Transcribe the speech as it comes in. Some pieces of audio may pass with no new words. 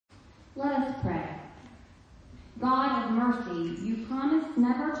Let us pray. God of mercy, you promised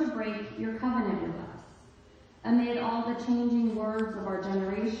never to break your covenant with us. Amid all the changing words of our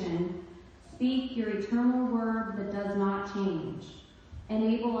generation, speak your eternal word that does not change.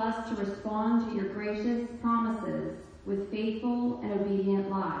 Enable us to respond to your gracious promises with faithful and obedient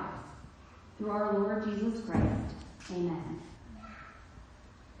lives. Through our Lord Jesus Christ. Amen.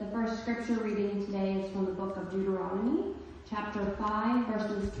 The first scripture reading today is from the book of Deuteronomy, chapter 5,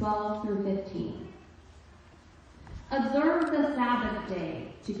 verses 12 through 15. Observe the Sabbath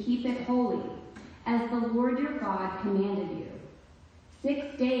day to keep it holy, as the Lord your God commanded you.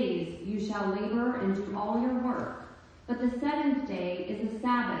 6 days you shall labor and do all your work, but the seventh day is a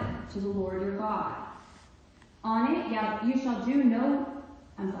Sabbath to the Lord your God. On it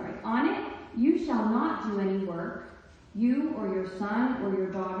you shall not do any work, you or your son or your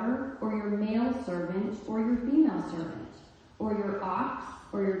daughter or your male servant or your female servant, or your ox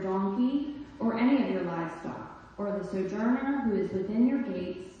or your donkey or any of your livestock, or the sojourner who is within your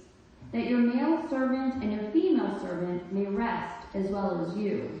gates, that your male servant and your female servant may rest as well as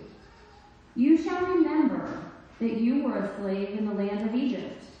you. You shall remember that you were a slave in the land of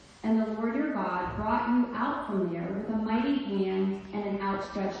Egypt, and the Lord your God brought you out from there with a mighty hand and an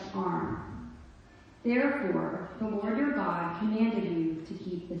outstretched arm. Therefore, the Lord your God commanded you to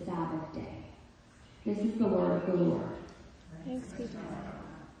keep the Sabbath day. This is the word of the Lord. Thanks be to God.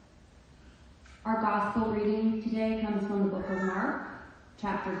 Our gospel reading today comes from the book of Mark,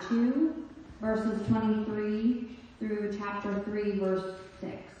 chapter 2, verses 23 through chapter 3, verse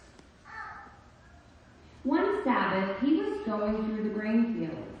 6. One Sabbath, he was going through the grain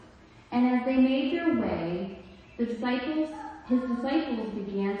fields, and as they made their way, his disciples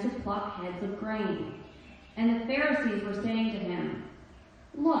began to pluck heads of grain. And the Pharisees were saying to him,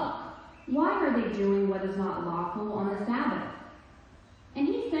 "Look, why are they doing what is not lawful on the Sabbath?" And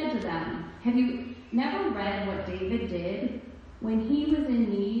he said to them, "Have you never read what David did when he was in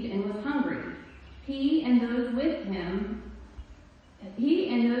need and was hungry? He and those who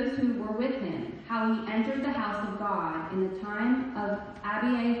were with him, how he entered the house of God in the time of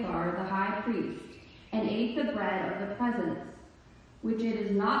Abiathar the high priest, and ate the bread of the presence, which it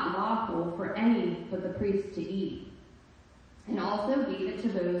is not lawful for any but the priests to eat, and also gave it to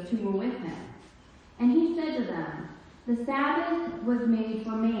those who were with him. And he said to them, the Sabbath was made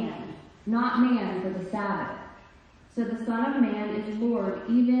for man, not man for the Sabbath. So the Son of Man is Lord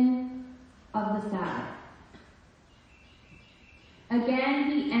even of the Sabbath."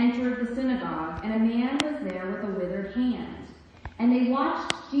 Again he entered the synagogue, and a man was there with a withered hand. And they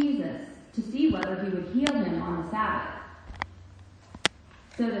watched Jesus to see whether he would heal him on the Sabbath,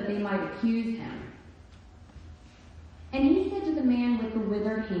 so that they might accuse him. And he said to the man with the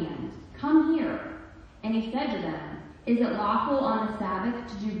withered hand, "Come here." And he said to them, "Is it lawful on the Sabbath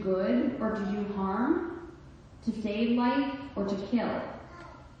to do good or to do harm, to save life or to kill?"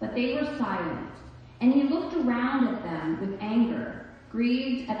 But they were silent. And he looked around at them with anger,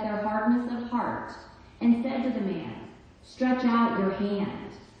 grieved at their hardness of heart, and said to the man, "Stretch out your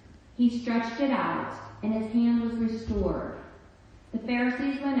hand." He stretched it out, and his hand was restored. The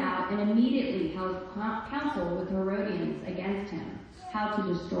Pharisees went out and immediately held counsel with the Herodians against him, how to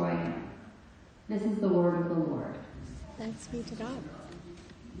destroy him. This is the word of the Lord. Thanks be to God.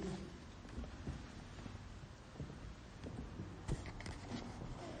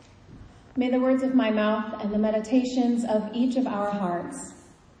 May the words of my mouth and the meditations of each of our hearts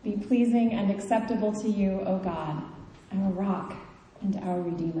be pleasing and acceptable to you, O God, our rock and our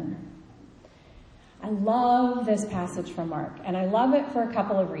Redeemer. I love this passage from Mark, and I love it for a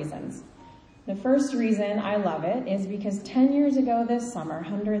couple of reasons. The first reason I love it is because 10 years ago this summer,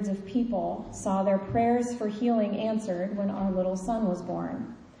 hundreds of people saw their prayers for healing answered when our little son was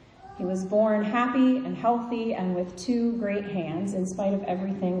born. He was born happy and healthy and with 2 great hands, in spite of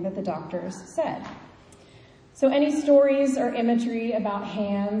everything that the doctors said. So any stories or imagery about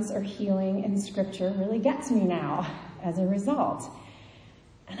hands or healing in Scripture really gets me now as a result.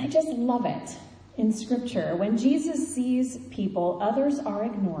 And I just love it in Scripture. When Jesus sees people others are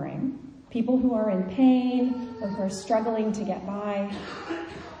ignoring, people who are in pain or who are struggling to get by,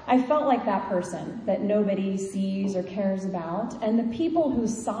 I felt like that person that nobody sees or cares about. And the people who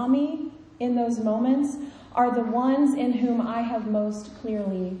saw me in those moments are the ones in whom I have most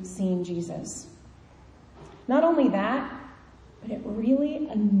clearly seen Jesus. Not only that, but it really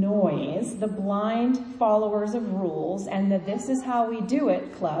annoys the blind followers of rules and the "this is how we do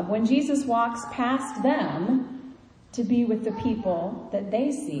it" club when Jesus walks past them to be with the people that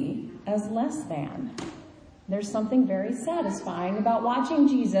they see as less than. There's something very satisfying about watching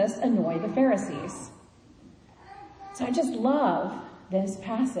Jesus annoy the Pharisees. So I just love this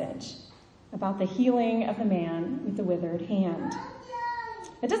passage about the healing of the man with the withered hand.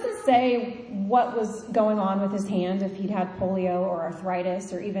 It doesn't say what was going on with his hand, if he'd had polio or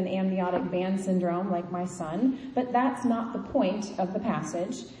arthritis or even amniotic band syndrome like my son, but that's not the point of the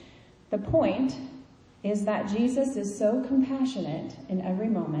passage. The point is that Jesus is so compassionate in every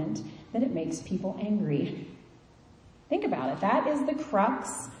moment that it makes people angry. Think about it. That is the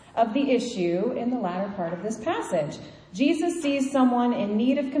crux of the issue in the latter part of this passage. Jesus sees someone in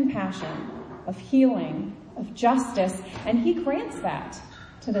need of compassion, of healing, of justice, and he grants that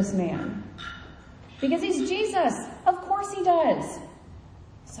to this man. Because he's Jesus. Of course he does.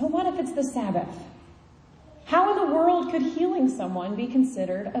 So what if it's the Sabbath? How in the world could healing someone be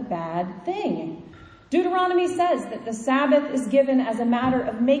considered a bad thing? Deuteronomy says that the Sabbath is given as a matter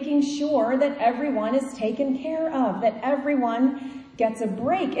of making sure that everyone is taken care of, that everyone gets a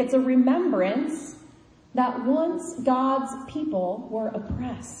break. It's a remembrance that once God's people were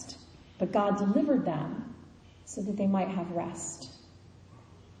oppressed, but God delivered them so that they might have rest.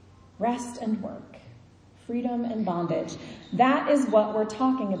 Rest and work, freedom and bondage. That is what we're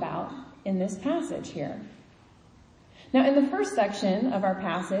talking about in this passage here. Now, in the first section of our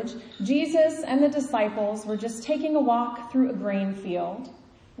passage, Jesus and the disciples were just taking a walk through a grain field,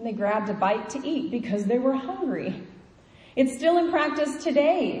 and they grabbed a bite to eat because they were hungry. It's still in practice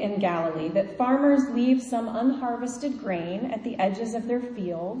today in Galilee that farmers leave some unharvested grain at the edges of their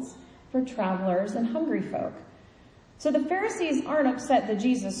fields for travelers and hungry folk. So the Pharisees aren't upset that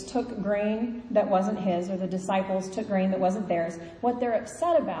Jesus took grain that wasn't his, or the disciples took grain that wasn't theirs. What they're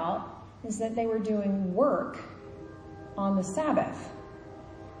upset about is that they were doing work on the Sabbath.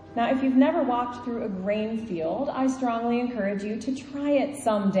 Now, if you've never walked through a grain field, I strongly encourage you to try it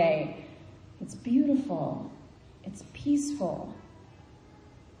someday. It's beautiful. It's peaceful.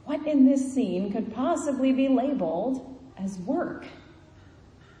 What in this scene could possibly be labeled as work?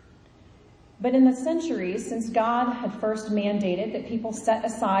 But in the centuries since God had first mandated that people set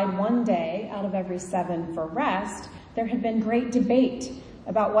aside one day out of every 7 for rest, there had been great debate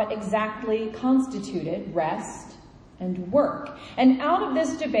about what exactly constituted rest and work. And out of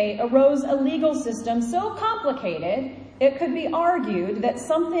this debate arose a legal system so complicated it could be argued that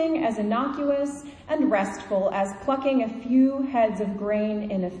something as innocuous and restful as plucking a few heads of grain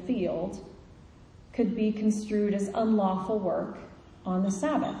in a field could be construed as unlawful work on the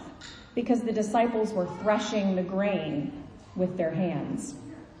Sabbath, because the disciples were threshing the grain with their hands.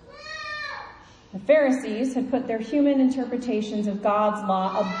 The Pharisees had put their human interpretations of God's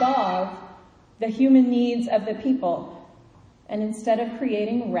law above the human needs of the people. And instead of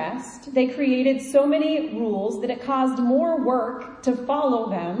creating rest, they created so many rules that it caused more work to follow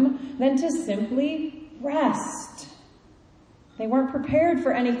them than to simply rest. They weren't prepared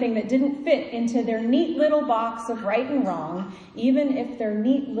for anything that didn't fit into their neat little box of right and wrong, even if their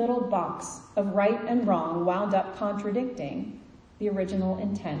neat little box of right and wrong wound up contradicting the original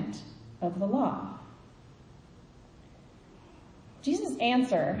intent of the law. Jesus'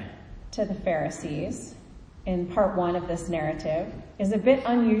 answer to the Pharisees in part 1 of this narrative is a bit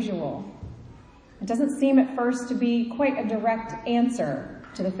unusual. It doesn't seem at first to be quite a direct answer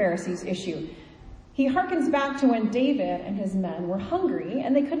to the Pharisees' issue. He harkens back to when David and his men were hungry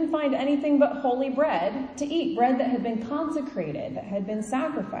and they couldn't find anything but holy bread to eat, bread that had been consecrated, that had been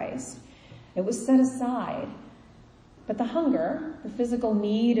sacrificed. It was set aside. But the hunger, the physical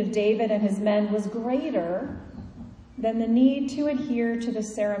need of David and his men was greater than the need to adhere to the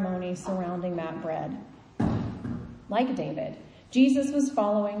ceremony surrounding that bread. Like David, Jesus was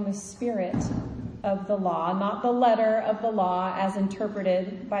following the spirit of the law, not the letter of the law as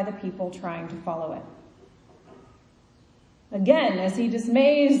interpreted by the people trying to follow it. Again, as he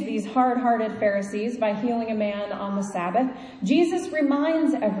dismays these hard-hearted Pharisees by healing a man on the Sabbath, Jesus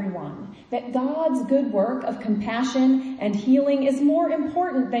reminds everyone that God's good work of compassion and healing is more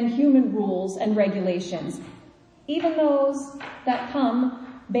important than human rules and regulations, even those that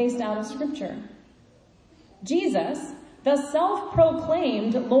come based out of Scripture. Jesus, the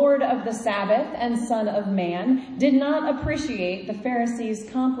self-proclaimed Lord of the Sabbath and Son of Man, did not appreciate the Pharisees'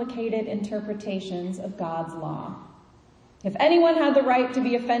 complicated interpretations of God's law. If anyone had the right to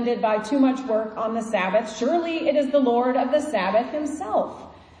be offended by too much work on the Sabbath, surely it is the Lord of the Sabbath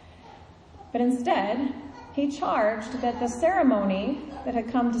himself. But instead, he charged that the ceremony that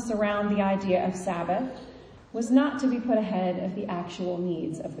had come to surround the idea of Sabbath was not to be put ahead of the actual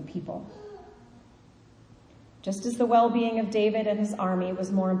needs of the people. Just as the well-being of David and his army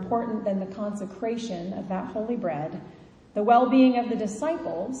was more important than the consecration of that holy bread, the well-being of the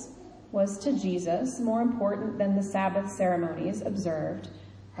disciples was to Jesus more important than the Sabbath ceremonies observed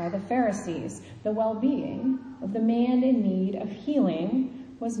by the Pharisees. The well-being of the man in need of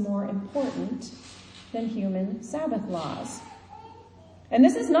healing was more important than human Sabbath laws. And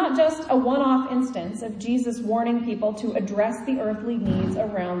this is not just a one-off instance of Jesus warning people to address the earthly needs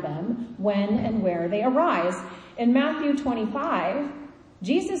around them when and where they arise. In Matthew 25,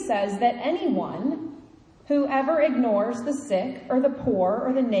 Jesus says that anyone who ever ignores the sick or the poor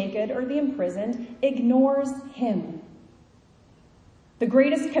or the naked or the imprisoned ignores him. The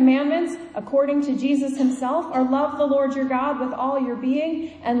greatest commandments, according to Jesus himself, are love the Lord your God with all your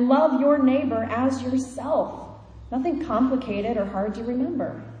being and love your neighbor as yourself. Nothing complicated or hard to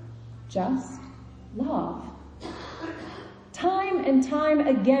remember. Just love. Time and time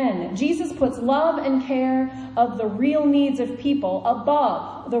again, Jesus puts love and care of the real needs of people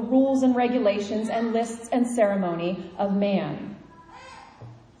above the rules and regulations and lists and ceremony of man.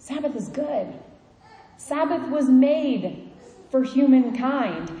 Sabbath is good. Sabbath was made for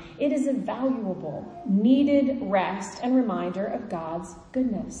humankind. It is a valuable, needed rest and reminder of God's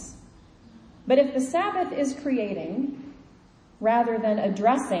goodness. But if the Sabbath is creating, rather than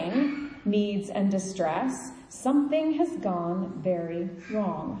addressing needs and distress, something has gone very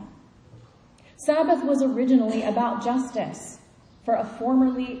wrong. Sabbath was originally about justice for a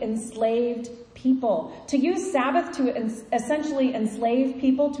formerly enslaved people. To use Sabbath to essentially enslave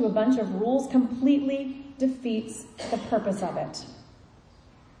people to a bunch of rules completely defeats the purpose of it.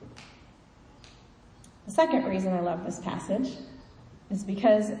 The second reason I love this passage is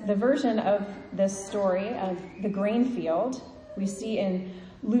because the version of this story of the grain field we see in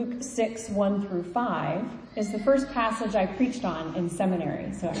Luke 6, 1 through 5 is the first passage I preached on in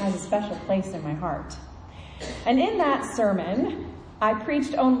seminary, so it has a special place in my heart. And in that sermon, I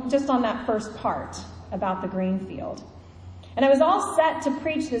preached just on that first part about the grain field. And I was all set to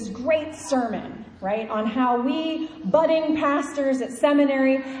preach this great sermon, right, on how we budding pastors at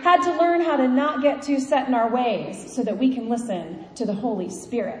seminary had to learn how to not get too set in our ways so that we can listen to the Holy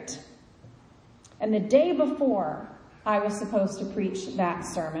Spirit. And the day before I was supposed to preach that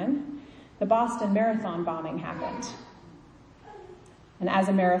sermon, the Boston Marathon bombing happened. And as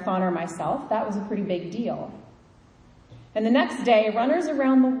a marathoner myself, that was a pretty big deal. And the next day, runners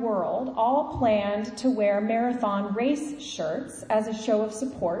around the world all planned to wear marathon race shirts as a show of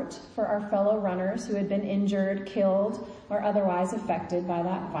support for our fellow runners who had been injured, killed, or otherwise affected by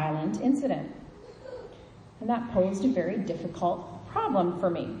that violent incident. And that posed a very difficult problem for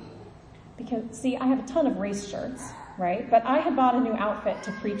me. Because, see, I have a ton of race shirts, right? But I had bought a new outfit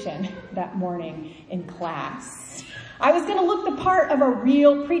to preach in that morning in class. I was going to look the part of a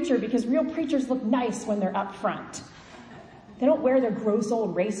real preacher because real preachers look nice when they're up front. They don't wear their gross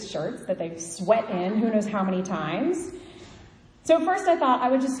old race shirts that they've sweat in who knows how many times. So at first I thought I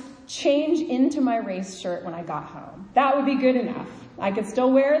would just change into my race shirt when I got home. That would be good enough. I could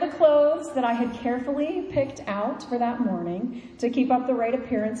still wear the clothes that I had carefully picked out for that morning to keep up the right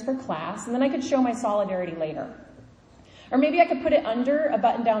appearance for class, and then I could show my solidarity later. Or maybe I could put it under a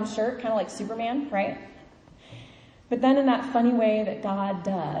button-down shirt, kind of like Superman, right? But then in that funny way that God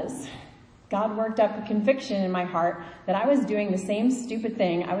does, God worked up a conviction in my heart that I was doing the same stupid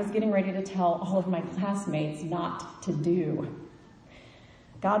thing I was getting ready to tell all of my classmates not to do.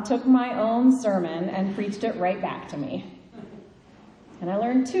 God took my own sermon and preached it right back to me. And I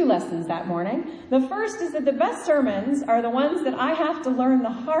learned 2 lessons that morning. The first is that the best sermons are the ones that I have to learn the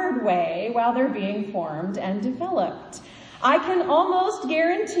hard way while they're being formed and developed. I can almost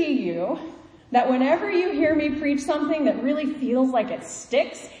guarantee you that whenever you hear me preach something that really feels like it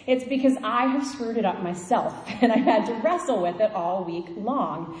sticks, it's because I have screwed it up myself and I had to wrestle with it all week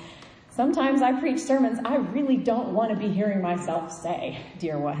long. Sometimes I preach sermons I really don't want to be hearing myself say,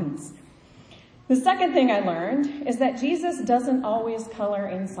 dear ones. The second thing I learned is that Jesus doesn't always color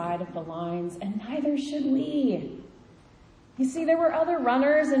inside of the lines, and neither should we. You see, there were other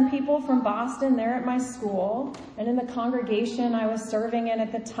runners and people from Boston there at my school and in the congregation I was serving in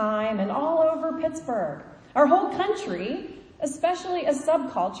at the time and all over Pittsburgh. Our whole country, especially a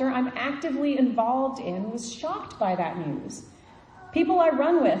subculture I'm actively involved in, was shocked by that news. People I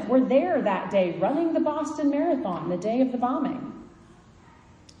run with were there that day running the Boston Marathon the day of the bombing.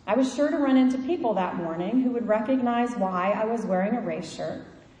 I was sure to run into people that morning who would recognize why I was wearing a race shirt,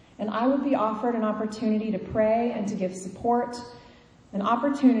 and I would be offered an opportunity to pray and to give support, an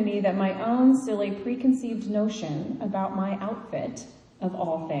opportunity that my own silly preconceived notion about my outfit, of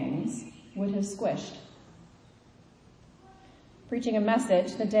all things, would have squished. Preaching a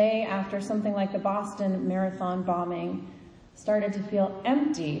message the day after something like the Boston Marathon bombing started to feel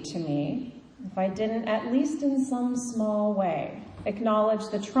empty to me if I didn't, at least in some small way, acknowledge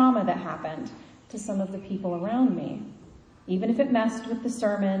the trauma that happened to some of the people around me. even if it messed with the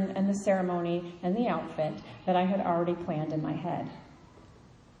sermon and the ceremony and the outfit that I had already planned in my head.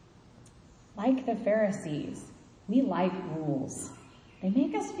 Like the Pharisees, we like rules. They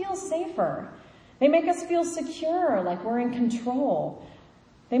make us feel safer. They make us feel secure, like we're in control.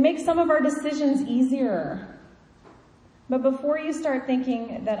 They make some of our decisions easier. But before you start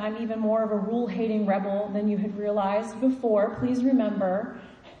thinking that I'm even more of a rule-hating rebel than you had realized before, please remember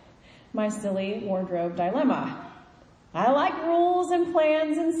my silly wardrobe dilemma. I like rules and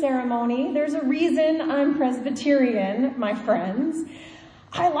plans and ceremony. There's a reason I'm Presbyterian, my friends.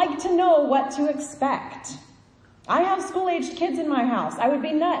 I like to know what to expect. I have school-aged kids in my house. I would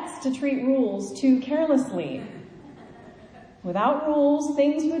be nuts to treat rules too carelessly. Without rules,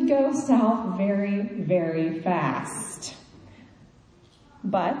 things would go south very, very fast.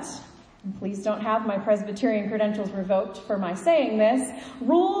 But, and please don't have my Presbyterian credentials revoked for my saying this,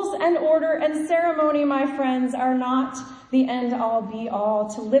 rules and order and ceremony, my friends, are not the end-all be-all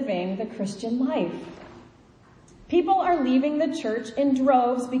to living the Christian life. People are leaving the church in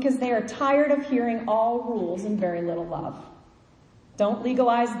droves because they are tired of hearing all rules and very little love. Don't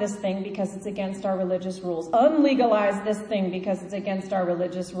legalize this thing because it's against our religious rules. Unlegalize this thing because it's against our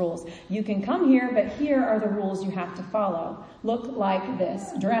religious rules. You can come here, but here are the rules you have to follow. Look like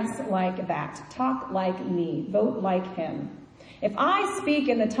this, dress like that, talk like me, vote like him. If I speak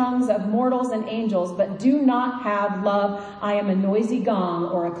in the tongues of mortals and angels, but do not have love, I am a noisy gong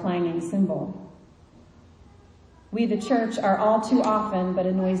or a clanging cymbal. We, the church, are all too often but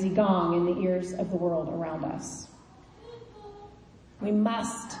a noisy gong in the ears of the world around us. We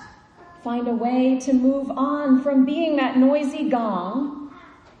must find a way to move on from being that noisy gong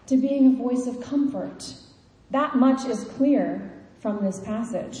to being a voice of comfort. That much is clear from this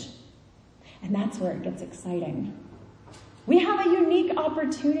passage. And that's where it gets exciting. We have a unique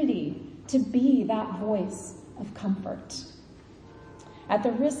opportunity to be that voice of comfort. At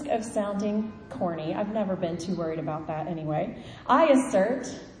the risk of sounding corny, I've never been too worried about that anyway, I assert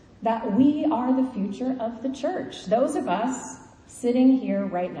that we are the future of the church. Those of us sitting here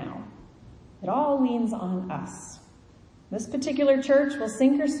right now. It all leans on us. This particular church will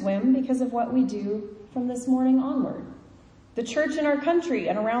sink or swim because of what we do from this morning onward. The church in our country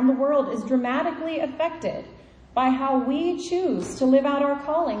and around the world is dramatically affected by how we choose to live out our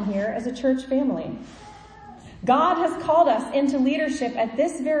calling here as a church family. God has called us into leadership at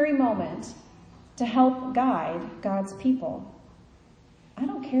this very moment to help guide God's people. I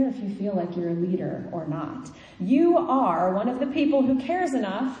don't care if you feel like you're a leader or not. You are one of the people who cares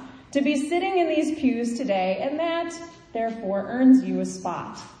enough to be sitting in these pews today, and that, therefore, earns you a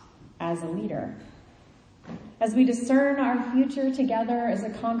spot as a leader. As we discern our future together as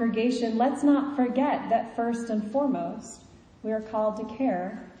a congregation, let's not forget that first and foremost, we are called to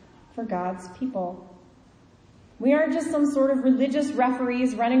care for God's people. We aren't just some sort of religious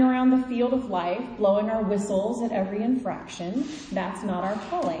referees running around the field of life, blowing our whistles at every infraction. That's not our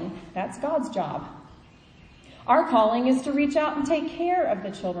calling. That's God's job. Our calling is to reach out and take care of the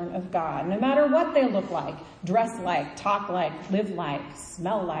children of God, no matter what they look like, dress like, talk like, live like,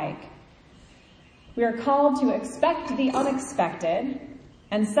 smell like. We are called to expect the unexpected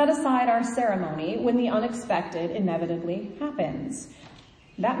and set aside our ceremony when the unexpected inevitably happens.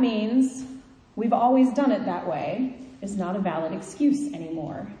 That means we've always done it that way is not a valid excuse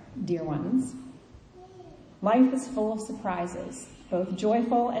anymore, dear ones. Life is full of surprises, both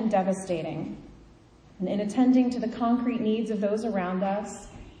joyful and devastating. And in attending to the concrete needs of those around us,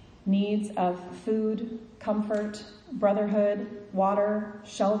 needs of food, comfort, brotherhood, water,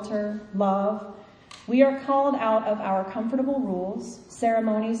 shelter, love, we are called out of our comfortable rules,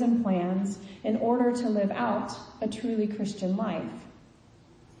 ceremonies, and plans in order to live out a truly Christian life.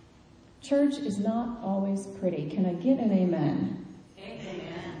 Church is not always pretty. Can I get an amen?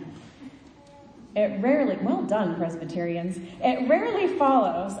 Amen. It rarely, well done, Presbyterians. It rarely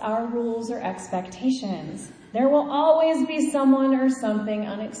follows our rules or expectations. There will always be someone or something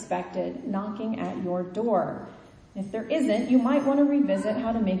unexpected knocking at your door. If there isn't, you might want to revisit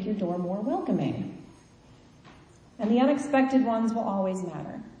how to make your door more welcoming. And the unexpected ones will always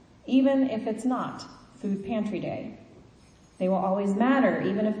matter, even if it's not food pantry day. They will always matter,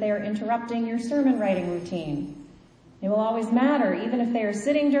 even if they are interrupting your sermon writing routine. They will always matter, even if they are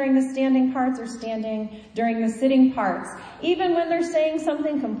sitting during the standing parts or standing during the sitting parts. Even when they're saying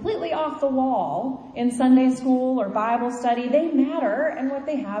something completely off the wall in Sunday school or Bible study, they matter, and what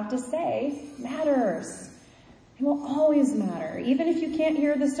they have to say matters. They will always matter, even if you can't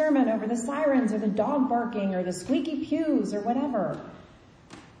hear the sermon over the sirens or the dog barking or the squeaky pews or whatever.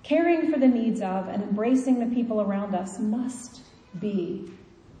 Caring for the needs of and embracing the people around us must be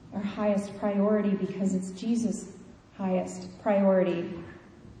our highest priority because it's Jesus' highest priority.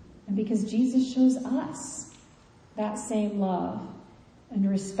 And because Jesus shows us that same love and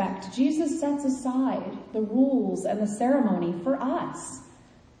respect, Jesus sets aside the rules and the ceremony for us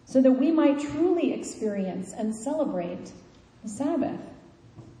so that we might truly experience and celebrate the Sabbath.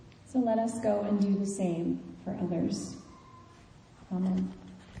 So let us go and do the same for others. Amen.